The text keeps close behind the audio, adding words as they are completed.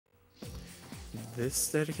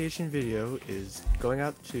This dedication video is going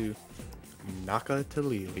out to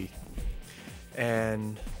NakaTeleeli,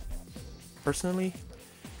 and personally,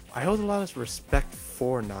 I hold a lot of respect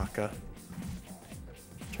for Naka.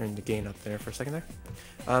 Turn the gain up there for a second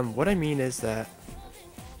there. What I mean is that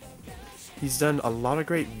he's done a lot of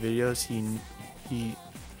great videos. He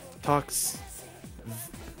talks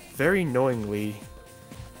very knowingly.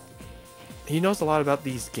 He knows a lot about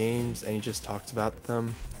these games, and he just talks about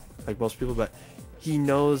them like most people, but he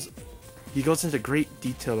goes into great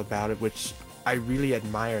detail about it, which I really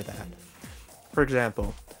admire that. For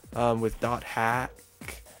example, with Dot Hack,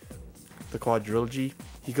 the quadrilogy,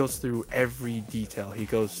 he goes through every detail. He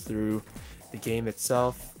goes through the game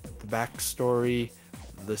itself, the backstory,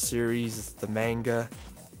 the series, the manga,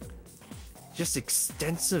 just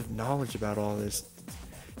extensive knowledge about all this.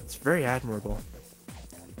 It's very admirable.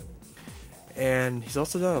 And he's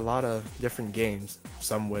also done a lot of different games,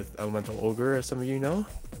 some with Elemental Ogre, as some of you know,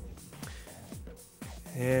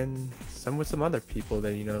 and some with some other people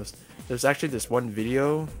that he knows. There's actually this one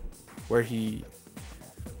video where he's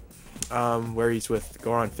with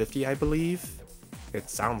Goron 50, I believe. It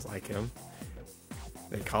sounds like him.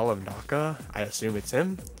 They call him Naka. I assume it's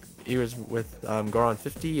him. He was with Goron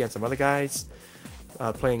 50 and some other guys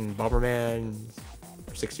playing Bomberman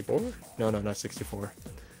 64? No, not 64.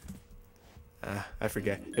 I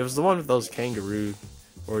forget. It was the one with those kangaroo,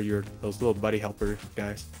 or those little buddy helper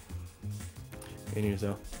guys. Anyway,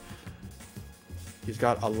 so he's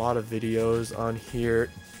got a lot of videos on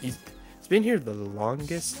here. He's been here the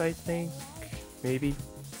longest, I think, maybe.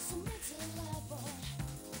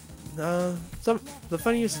 The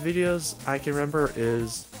funniest videos I can remember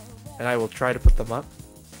is, and I will try to put them up,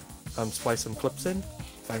 splice some clips in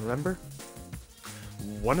if I remember.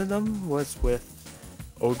 One of them was with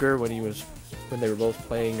Ogre when they were both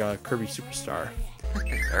playing Kirby Superstar.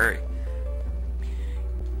 Sorry.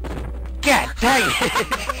 God dang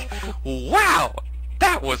it! Wow!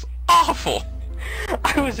 That was awful!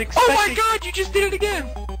 I was expecting... Oh my god, you just did it again!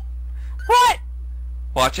 What?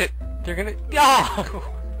 Watch it. They're gonna...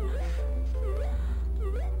 Oh!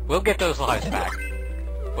 We'll get those lives back.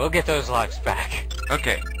 We'll get those lives back.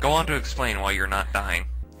 Okay, go on to explain why you're not dying.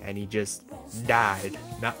 And he just died,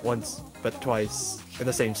 not once, but twice, in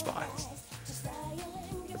the same spot.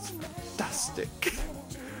 It's fantastic.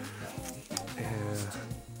 Yeah.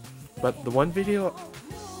 But the one video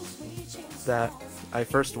that I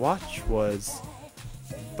first watched was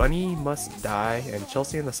Bunny Must Die and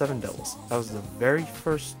Chelsea and the Seven Devils. That was the very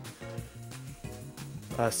first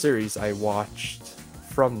series I watched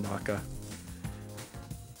from Naka.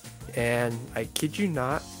 And I kid you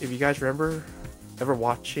not, if you guys remember ever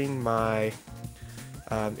watching my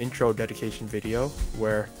intro dedication video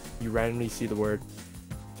where you randomly see the word,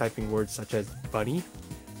 typing words such as bunny,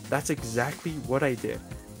 that's exactly what I did.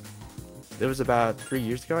 It was about 3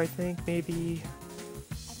 years ago, I think, maybe.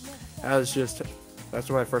 That's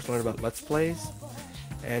when I first learned about Let's Plays,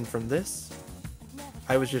 and from this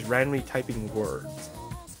I was just randomly typing words,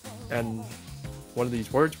 and one of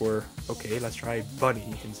these words were, okay, let's try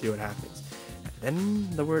bunny and see what happens. And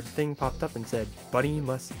then the word thing popped up and said, Bunny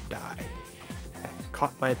Must Die. That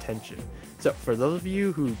caught my attention. So for those of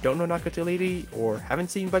you who don't know NakaTeleeli or haven't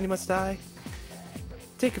seen Bunny Must Die,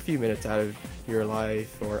 take a few minutes out of your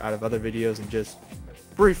life or out of other videos and just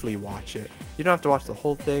briefly watch it. You don't have to watch the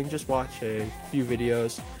whole thing, just watch a few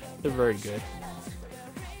videos. They're very good.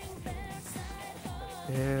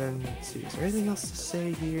 And let's see, is there anything else to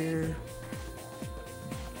say here?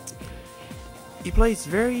 He plays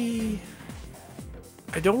very,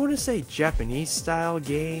 I don't want to say Japanese style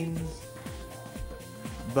games,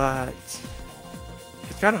 but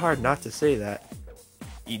it's kind of hard not to say that.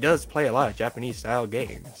 He does play a lot of Japanese style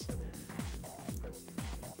games.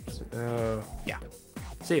 So, yeah.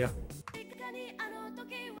 See ya.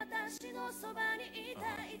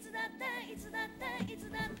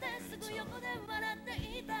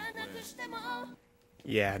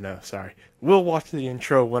 Yeah, no, sorry. We'll watch the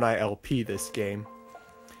intro when I LP this game.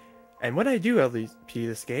 And when I do LP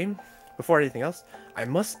this game, before anything else, I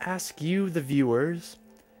must ask you, the viewers,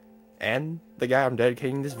 and the guy I'm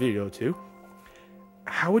dedicating this video to,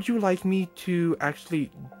 how would you like me to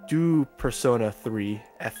actually do Persona 3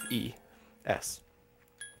 FES?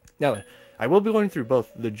 Now, I will be going through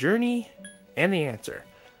both the journey and the answer.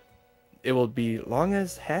 It will be long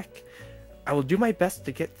as heck. I will do my best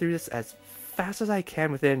to get through this as fast as I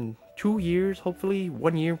can within 2 years, hopefully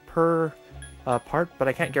 1 year per part, but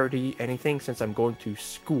I can't guarantee anything since I'm going to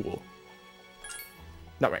school.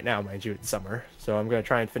 Not right now, mind you, it's summer, so I'm going to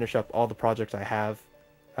try and finish up all the projects I have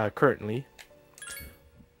currently.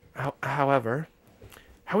 However,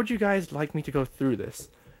 how would you guys like me to go through this?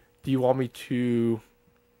 Do you want me to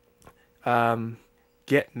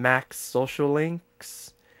get max social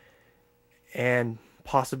links and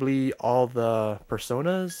possibly all the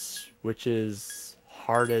personas, which is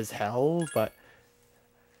hard as hell, but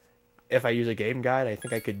if I use a game guide, I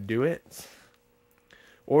think I could do it?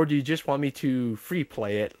 Or do you just want me to free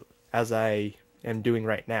play it as I am doing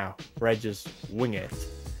right now, where I just wing it?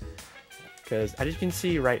 Because as you can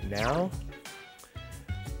see right now,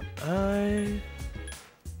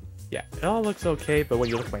 yeah, it all looks okay, but when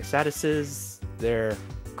you look at my statuses, they're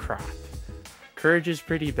crap. Courage is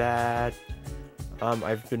pretty bad.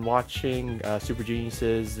 I've been watching Super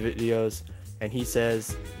Genius's videos, and he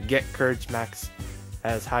says get courage max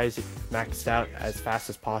as high as maxed out as fast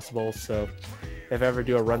as possible. So if I ever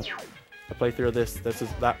do a playthrough of this,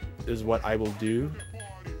 that is what I will do.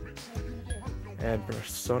 And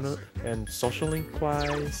persona and social link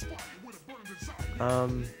wise,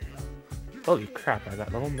 holy crap! I'm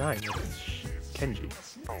at level 9 with Kenji.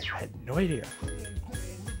 I had no idea.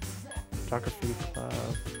 Photography club.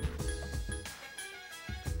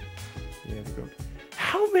 Yeah, we go.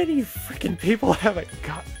 How many freaking people have I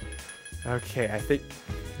got? Okay, I think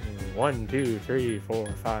 1, 2, 3, 4,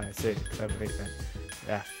 5, 6, 7, 8, 9.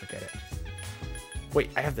 Ah, forget it. Wait,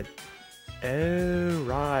 I have the. Oh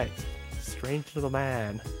right, strange little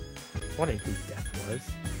man. Wondering who Death was.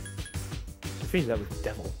 I think that was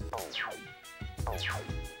Devil.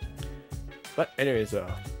 But anyways,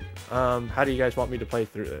 how do you guys want me to play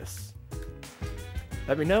through this?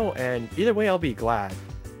 Let me know, and either way, I'll be glad.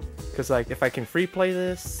 Cause like, if I can free play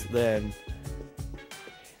this, then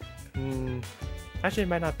actually, it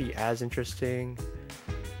might not be as interesting.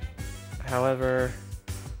 However,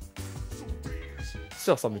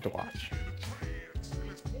 still something to watch.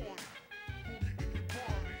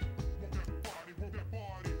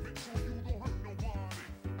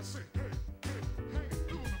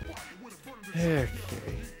 Okay.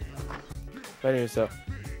 But anyway, so,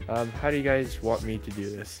 how do you guys want me to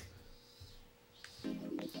do this?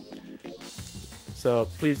 So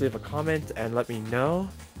please leave a comment and let me know.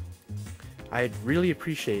 I'd really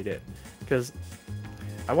appreciate it, because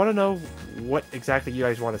I want to know what exactly you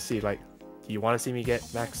guys want to see. Like, do you want to see me get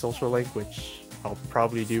max social link, which I'll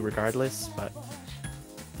probably do regardless, but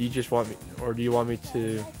do you just want me, or do you want me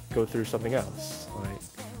to go through something else? Like,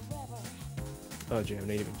 oh gee, I'm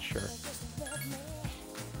not even sure.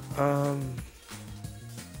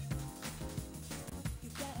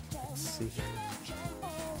 Let's see.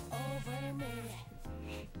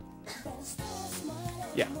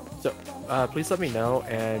 Yeah, so please let me know,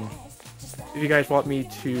 and if you guys want me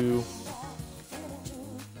to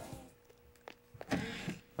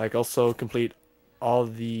like also complete all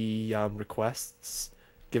the requests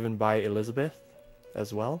given by Elizabeth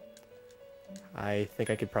as well, I think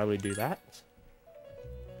I could probably do that.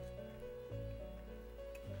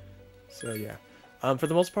 So yeah, for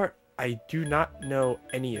the most part, I do not know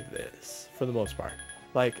any of this, for the most part.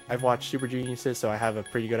 Like, I've watched Super Geniuses, so I have a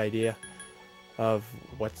pretty good idea of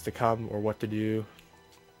what's to come or what to do,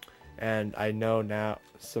 and I know now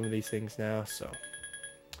some of these things now, so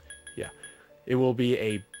yeah, it will be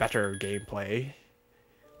a better gameplay.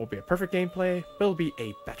 Won't be a perfect gameplay, but it'll be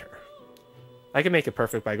a better. I can make it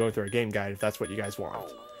perfect by going through a game guide if that's what you guys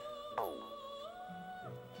want.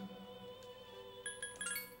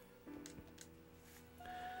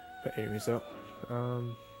 But anyway, so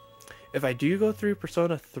if I do go through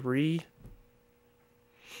Persona 3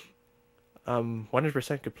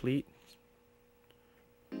 100% complete.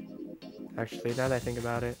 Actually, now that I think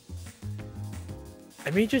about it,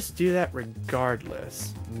 I may just do that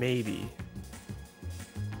regardless. Maybe.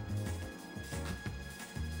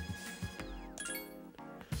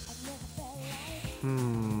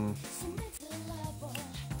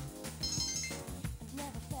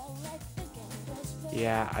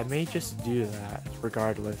 Yeah, I may just do that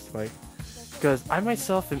regardless, like, because I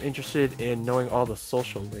myself am interested in knowing all the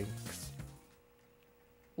social links.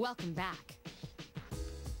 Welcome back.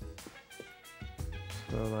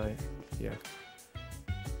 So like, yeah.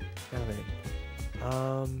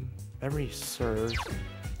 Memory serves.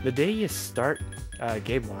 The day you start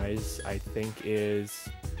game-wise, I think is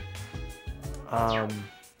 5th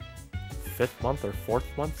month or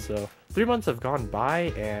 4th month, so 3 months have gone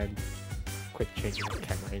by, and quick changing the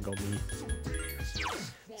camera angle me.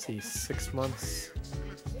 Let's see, 6 months.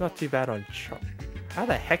 Not too bad on charm. How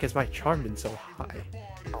the heck is my charm been so high?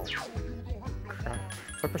 Crap.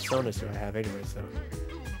 What personas do I have anyway, so?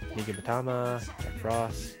 Nigamatama, Jack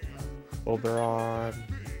Frost, Oberon,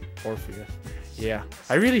 Orpheus. Yeah,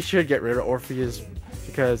 I really should get rid of Orpheus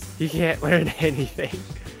because he can't learn anything.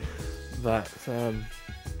 But,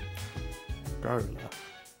 Garula.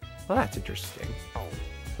 Well, that's interesting.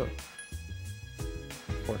 So,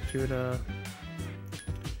 Fortuna.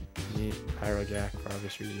 Neat. Pyrojack for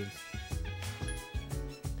obvious reasons.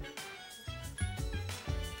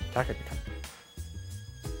 Attack.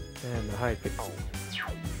 And the high pixel.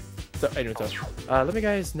 So, anyway, let me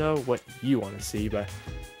guys know what you want to see, but...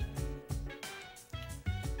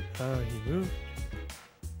 he moved.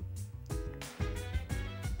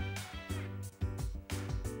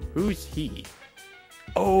 Who's he?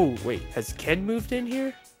 Oh, wait, has Ken moved in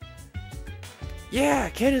here? Yeah,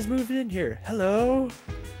 Ken has moved in here. Hello?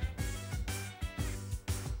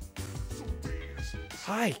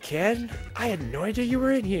 Hi, Ken. I had no idea you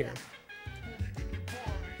were in here.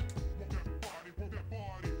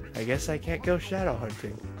 I guess I can't go shadow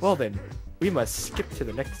hunting. Well then, we must skip to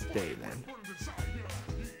the next day then.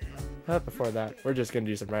 But before that, we're just gonna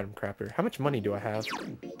do some random crapper. How much money do I have?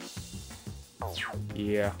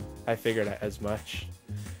 Yeah, I figured as much.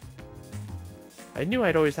 I knew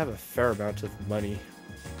I'd always have a fair amount of money.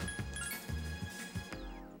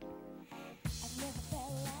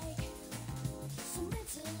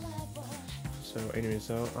 So anyway,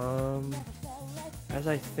 as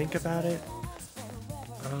I think about it,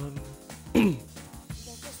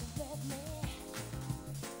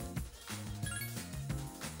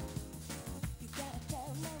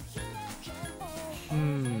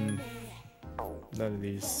 none of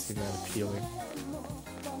these seem that appealing.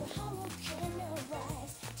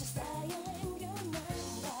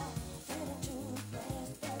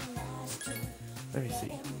 Let me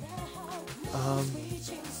see.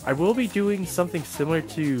 I will be doing something similar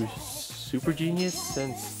to Super Genius,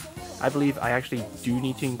 since I believe I actually do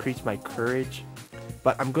need to increase my courage,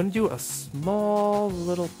 but I'm going to do a small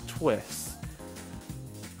little twist.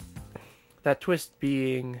 That twist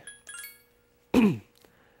being,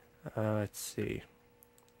 let's see,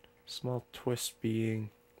 small twist being,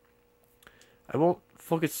 I won't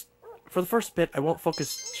focus, for the first bit, I won't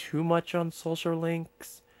focus too much on social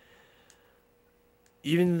links,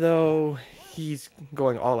 even though he's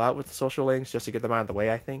going all out with the social links just to get them out of the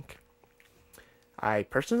way, I think. I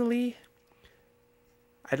personally,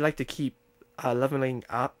 I'd like to keep leveling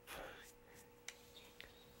up,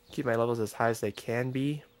 keep my levels as high as they can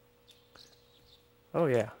be. Oh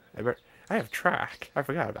yeah, I have track. I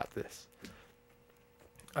forgot about this.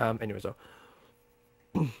 Anyway, so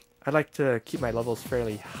I'd like to keep my levels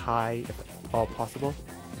fairly high if at all possible.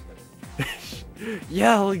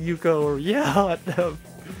 Yell, Yuko, or yell at them.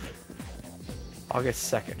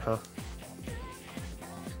 August 2nd, huh?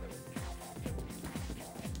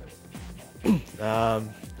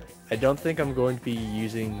 I don't think I'm going to be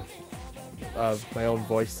using my own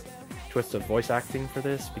twist of voice acting for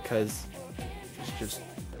this, because there's just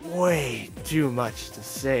way too much to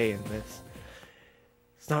say in this.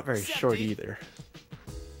 It's not very short either.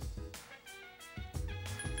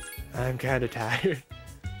 I'm kind of tired.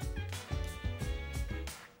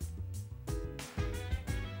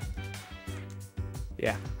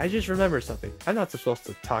 Yeah, I just remembered something. I'm not supposed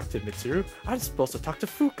to talk to Mitsuru. I'm supposed to talk to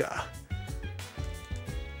Fuka.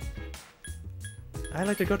 I'd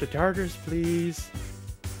like to go to Tartarus, please.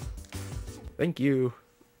 Thank you.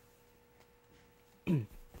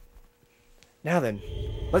 Now then,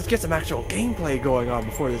 let's get some actual gameplay going on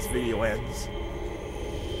before this video ends.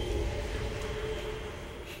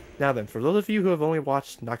 Now then, for those of you who have only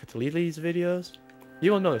watched NakaTeleeli's videos,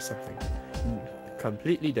 you will notice something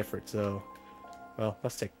completely different, so... Well,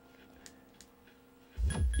 let's take...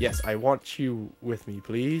 Yes, I want you with me,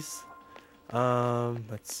 please.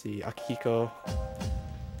 Let's see, Akihiko.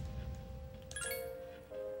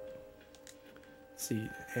 Let's see,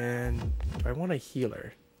 and do I want a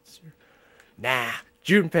healer? Nah,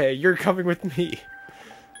 Junpei, you're coming with me.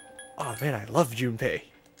 Oh man, I love Junpei.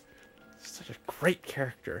 Such a great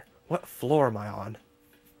character. What floor am I on?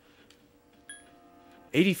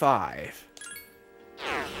 85.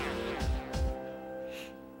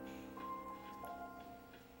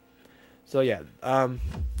 So yeah,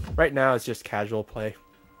 right now it's just casual play.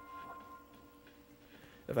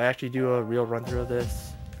 If I actually do a real run through of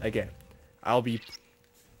this, again, I'll be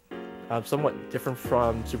somewhat different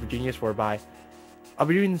from Super Genius, whereby I'll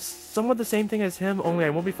be doing somewhat the same thing as him, only I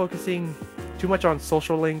won't be focusing too much on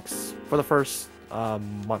social links for the first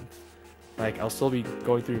month. Like, I'll still be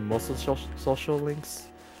going through most of the social links,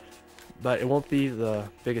 but it won't be the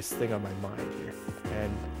biggest thing on my mind here.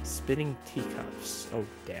 And spinning teacups. Oh,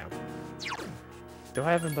 damn. Do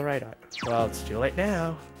I have the right item? Well, it's too late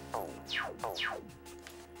now.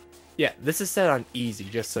 Yeah, this is set on easy,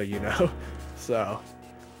 just so you know. So,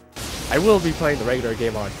 I will be playing the regular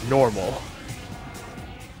game on normal.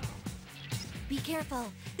 Be careful.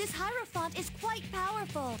 This Hierophant is quite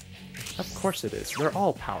powerful. Of course it is. They're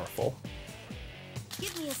all powerful.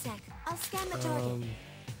 Give me a sec. I'll scan the target.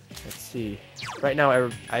 Let's see. Right now,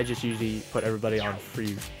 I just usually put everybody on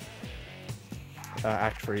free.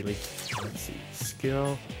 Act freely. Let's see.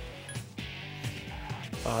 Skill.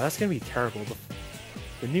 Oh, that's gonna be terrible.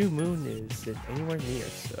 The new moon isn't anywhere near,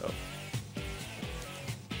 so.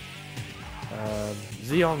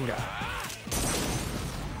 Zionga.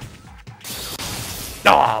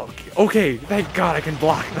 Oh, okay. Thank God I can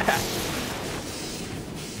block that.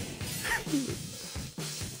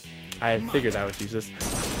 I figured I would use this.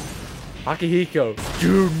 Akihiko,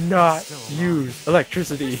 do not use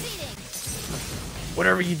electricity.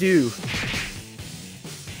 Whatever you do.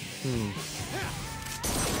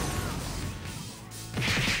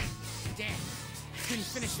 Damn. Couldn't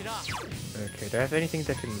finish it off. Okay, do I have anything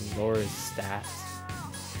that can lower his stats?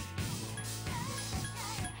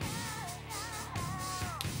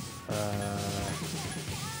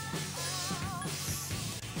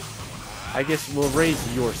 I guess we'll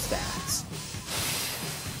raise your stats.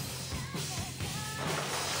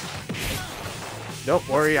 Don't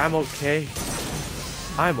worry, I'm okay.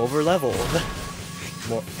 I'm over leveled.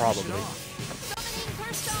 More probably.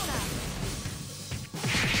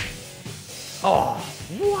 Oh,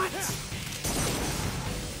 what?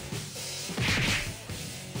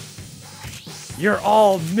 You're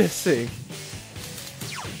all missing.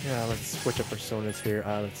 Yeah, let's switch up personas here.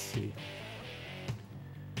 Let's see.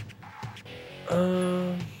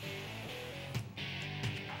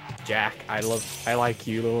 Jack, I like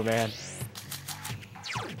you, little man.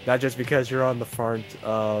 Not just because you're on the front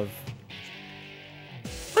of...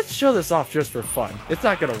 Let's show this off just for fun. It's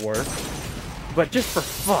not gonna work, but just for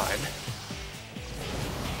fun.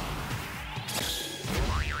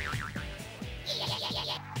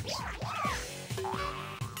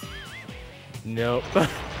 Nope.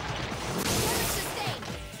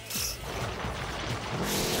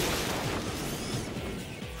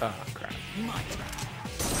 Oh, crap.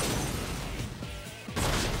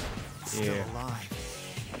 Yeah.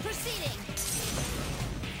 Proceeding.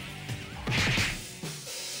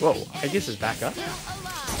 Whoa, I guess it's back up.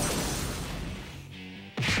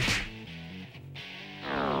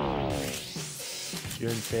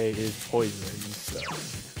 Junpei is poisoned, so...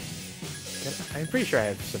 I'm pretty sure I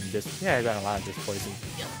have some yeah, I got a lot of poison.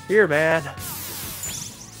 Here, man!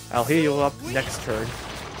 I'll heal you up next turn.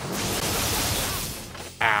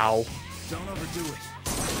 Ow. Don't overdo it.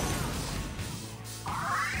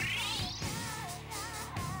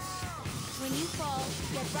 When you fall,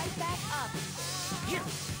 get right back up. Here.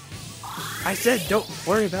 I said don't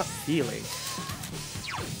worry about healing.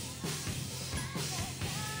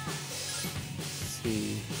 Let's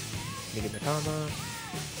see. Nigamatama.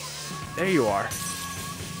 There you are.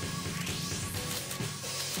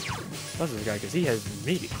 What's this guy? Because he has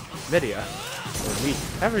media. Or meat.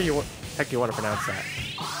 However you heck you want to pronounce that.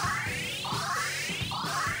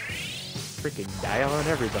 Freaking die on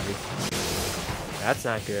everybody. That's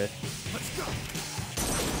not good. Let's go.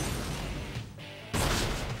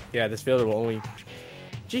 Yeah, this failure will only...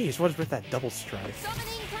 Jeez, what is with that double strike?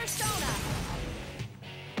 Summoning persona.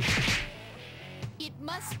 It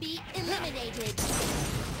must be eliminated.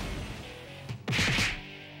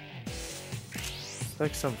 It's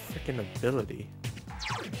like some freaking ability.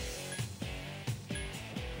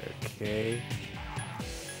 Okay.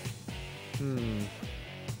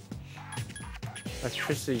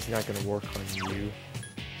 Electricity's not gonna work on you.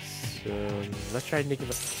 So let's try Niggy.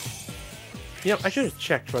 You know, I should have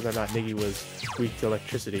checked whether or not Niggy was weak to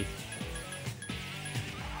electricity.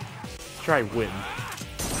 Let's try wind.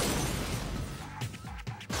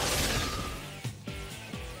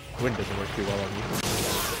 Wind doesn't work too well on you.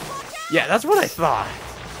 Yeah, that's what I thought.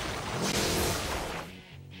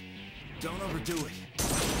 Don't overdo it.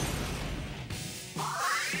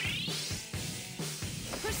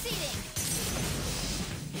 Proceeding.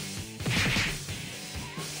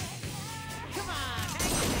 Come on,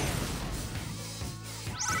 hang in there.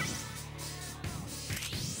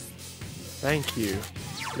 Thank you.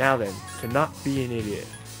 Now then, to not be an idiot.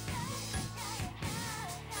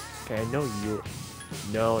 Okay, I know you're...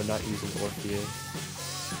 No, I'm not using Orpheus.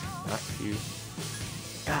 Not you.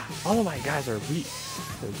 Ah, all of my guys are weak.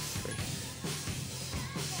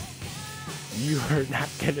 You are not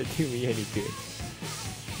gonna do me any good.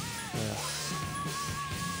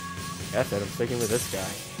 That's it, I'm sticking with this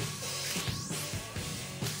guy.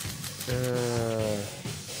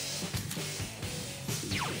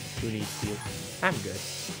 Who needs heal? I'm good.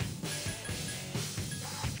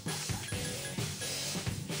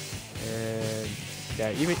 And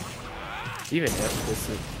yeah, even if this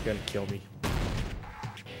is gonna kill me.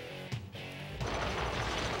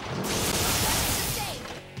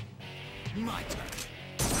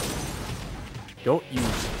 Don't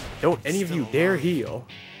any of you dare heal.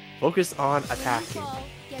 Focus on When you attacking. fall,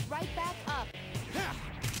 get right back up.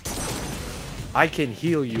 I can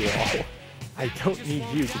heal you all. I don't need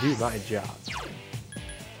you to do my job.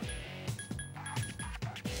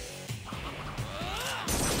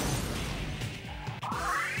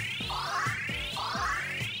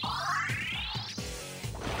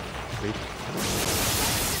 Sweet.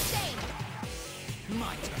 Sustain.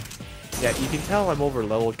 Yeah, you can tell I'm over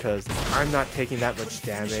leveled because I'm not taking that much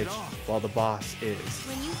damage while the boss is.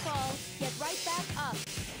 When you fall, get right back up.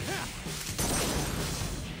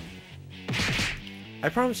 I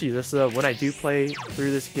promise you this, when I do play through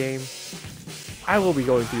this game, I will be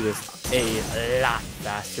going through this a lot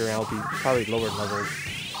faster and I'll be probably lower levels.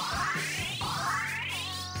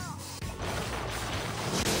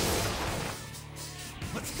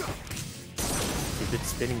 Let's go. Stupid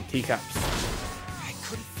spinning teacups. I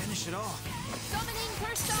couldn't finish it off. Summoning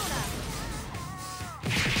Persona.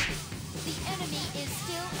 The enemy is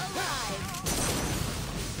still alive.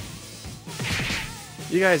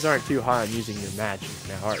 You guys aren't too high on using your magic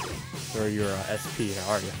now, are you? Or your SP now,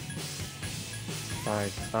 are you?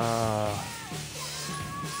 Fine.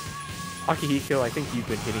 Akihiko, I think you've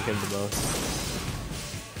been hitting him the most.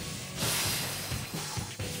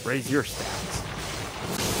 Raise your stats.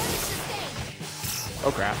 Sustain.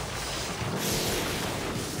 Oh crap.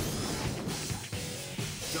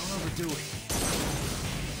 Don't overdo it.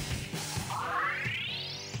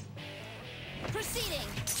 Proceeding.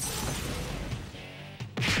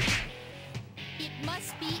 It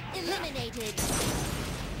must be eliminated.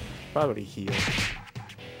 Probably heal.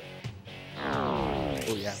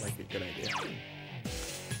 Oh yeah, might be a good idea.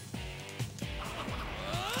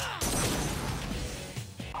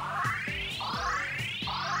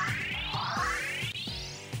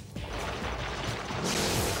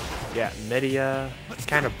 Yeah, Media, it's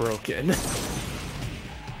kind of broken.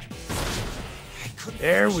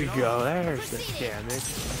 There we go, there's the damage.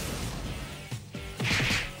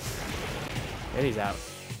 And he's out.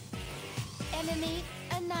 Enemy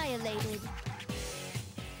annihilated.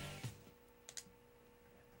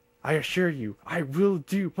 I assure you, I will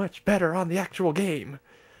do much better on the actual game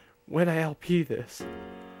when I LP this.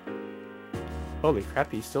 Holy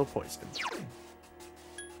crap, he's still poisoned.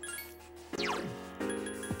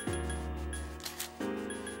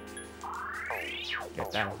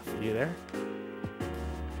 Get that off of you there.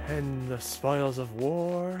 And the spoils of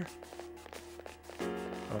war.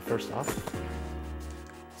 Oh, first off,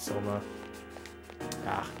 Soma.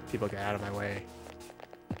 Ah, people get out of my way.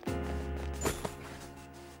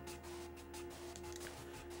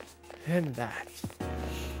 And that.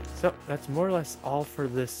 So, that's more or less all for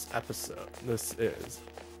this episode. This is.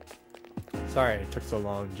 Sorry it took so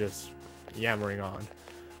long just yammering on.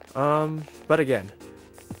 But again,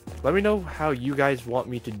 let me know how you guys want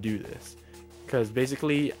me to do this. Because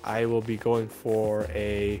basically, I will be going for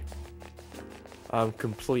a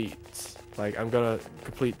complete. Like, I'm gonna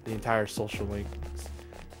complete the entire social links.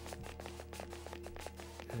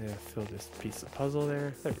 And fill this piece of puzzle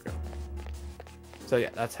there. There we go. So yeah,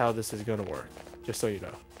 that's how this is gonna work. Just so you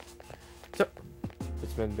know. So,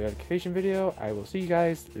 this has been the education video. I will see you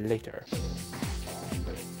guys later.